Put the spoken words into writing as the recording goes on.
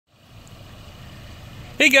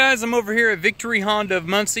Hey guys, I'm over here at Victory Honda of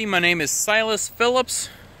Muncie. My name is Silas Phillips.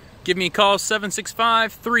 Give me a call,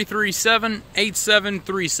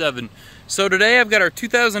 765-337-8737. So today I've got our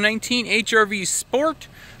 2019 HR-V Sport.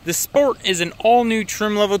 The Sport is an all-new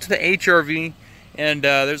trim level to the HR-V. And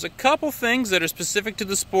there's a couple things that are specific to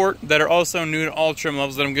the Sport that are also new to all trim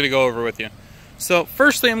levels that I'm going to go over with you. So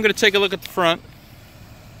firstly, I'm going to take a look at the front.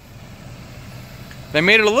 They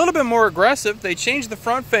made it a little bit more aggressive. They changed the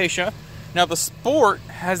front fascia. Now the Sport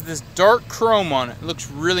has this dark chrome on it. It looks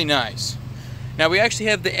really nice. Now we actually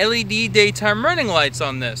have the LED daytime running lights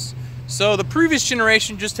on this. So the previous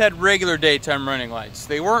generation just had regular daytime running lights.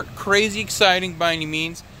 They weren't crazy exciting by any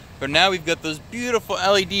means, but now we've got those beautiful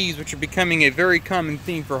LEDs, which are becoming a very common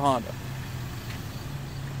theme for Honda.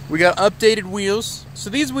 We got updated wheels. So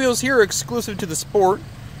these wheels here are exclusive to the Sport.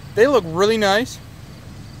 They look really nice.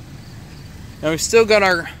 Now we've still got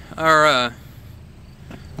our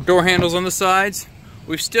door handles on the sides.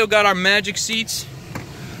 We've still got our magic seats.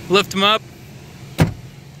 Lift them up,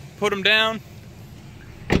 put them down.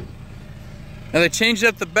 Now they changed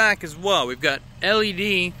up the back as well. We've got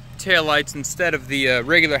LED taillights instead of the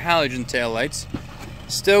regular halogen taillights.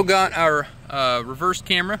 Still got our reverse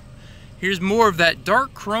camera. Here's more of that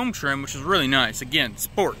dark chrome trim, which is really nice. Again,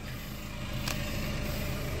 Sport.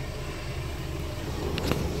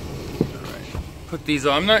 Alright, put these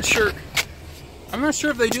on. I'm not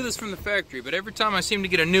sure if they do this from the factory, but every time I seem to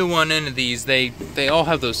get a new one into these, they all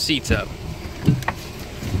have those seats up.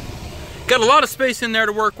 Got a lot of space in there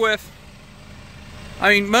to work with. I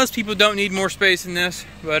mean, most people don't need more space in this,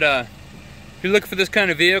 but if you're looking for this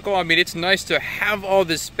kind of vehicle, I mean, it's nice to have all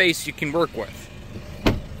this space you can work with.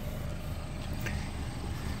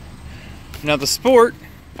 Now the Sport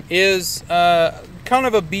is kind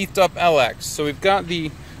of a beefed up LX, so we've got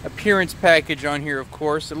the appearance package on here, of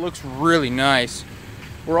course. It looks really nice.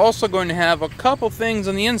 We're also going to have a couple things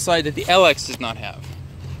on the inside that the LX does not have.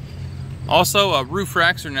 Also, roof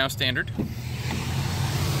racks are now standard. Let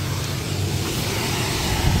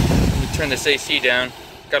me turn this AC down.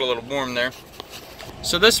 Got a little warm there.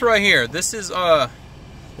 So this right here, this is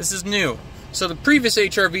new. So the previous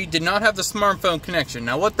HR-V did not have the smartphone connection.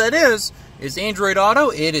 Now what that is Android Auto.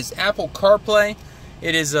 It is Apple CarPlay.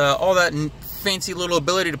 It is all that fancy little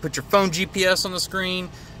ability to put your phone GPS on the screen,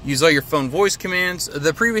 use all your phone voice commands.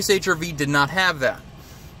 The previous HR-V did not have that.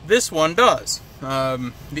 This one does.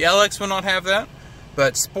 The LX will not have that,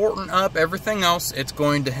 but sporting up everything else, it's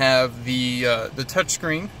going to have the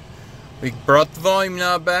touchscreen. We brought the volume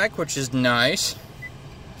knob back, which is nice.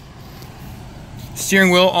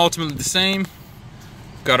 Steering wheel ultimately the same.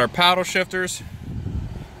 Got our paddle shifters.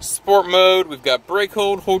 Sport mode. We've got brake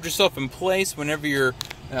hold. Hold yourself in place whenever you're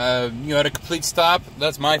at a complete stop.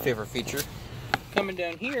 That's my favorite feature. Coming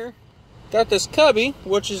down here, got this cubby,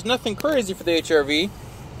 which is nothing crazy for the HR-V,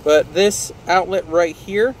 but this outlet right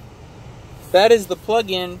here, that is the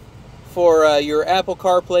plug-in for your Apple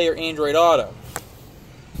CarPlay or Android Auto.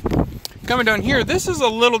 Coming down here, this is a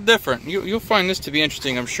little different. You'll find this to be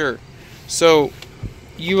interesting, I'm sure. So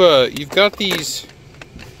you've got these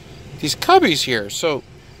cubbies here, so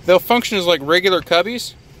they'll function as like regular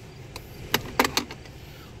cubbies.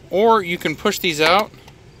 Or you can push these out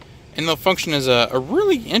and they'll function as a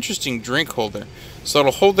really interesting drink holder. So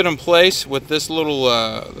it'll hold it in place with this little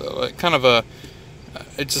kind of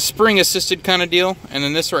it's a spring assisted kind of deal. And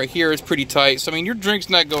then this right here is pretty tight. So I mean, your drink's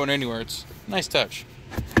not going anywhere. It's a nice touch.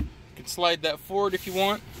 You can slide that forward if you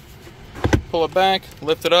want. Pull it back,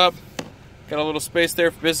 lift it up. Got a little space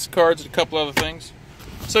there for business cards and a couple other things.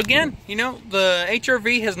 So again, you know, the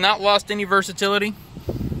HR-V has not lost any versatility.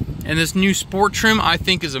 And this new Sport trim, I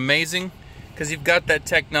think, is amazing because you've got that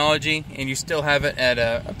technology and you still have it at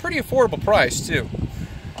a pretty affordable price, too.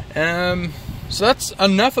 So that's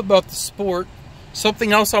enough about the Sport.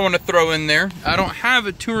 Something else I want to throw in there. I don't have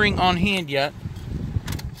a Touring on hand yet.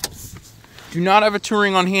 Do not have a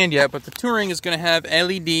Touring on hand yet, but the Touring is going to have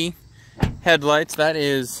LED headlights. That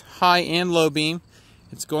is high and low beam.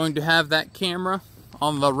 It's going to have that camera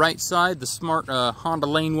on the right side, the smart Honda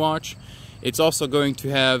Lane Watch. It's also going to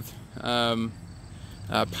have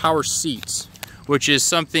power seats, which is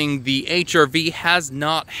something the HR-V has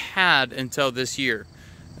not had until this year.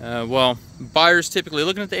 Well, buyers typically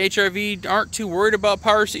looking at the HR-V aren't too worried about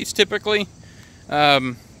power seats typically,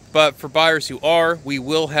 but for buyers who are, we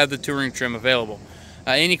will have the Touring trim available.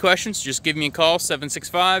 Any questions, just give me a call,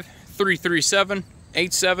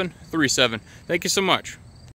 765-337-8737. Thank you so much.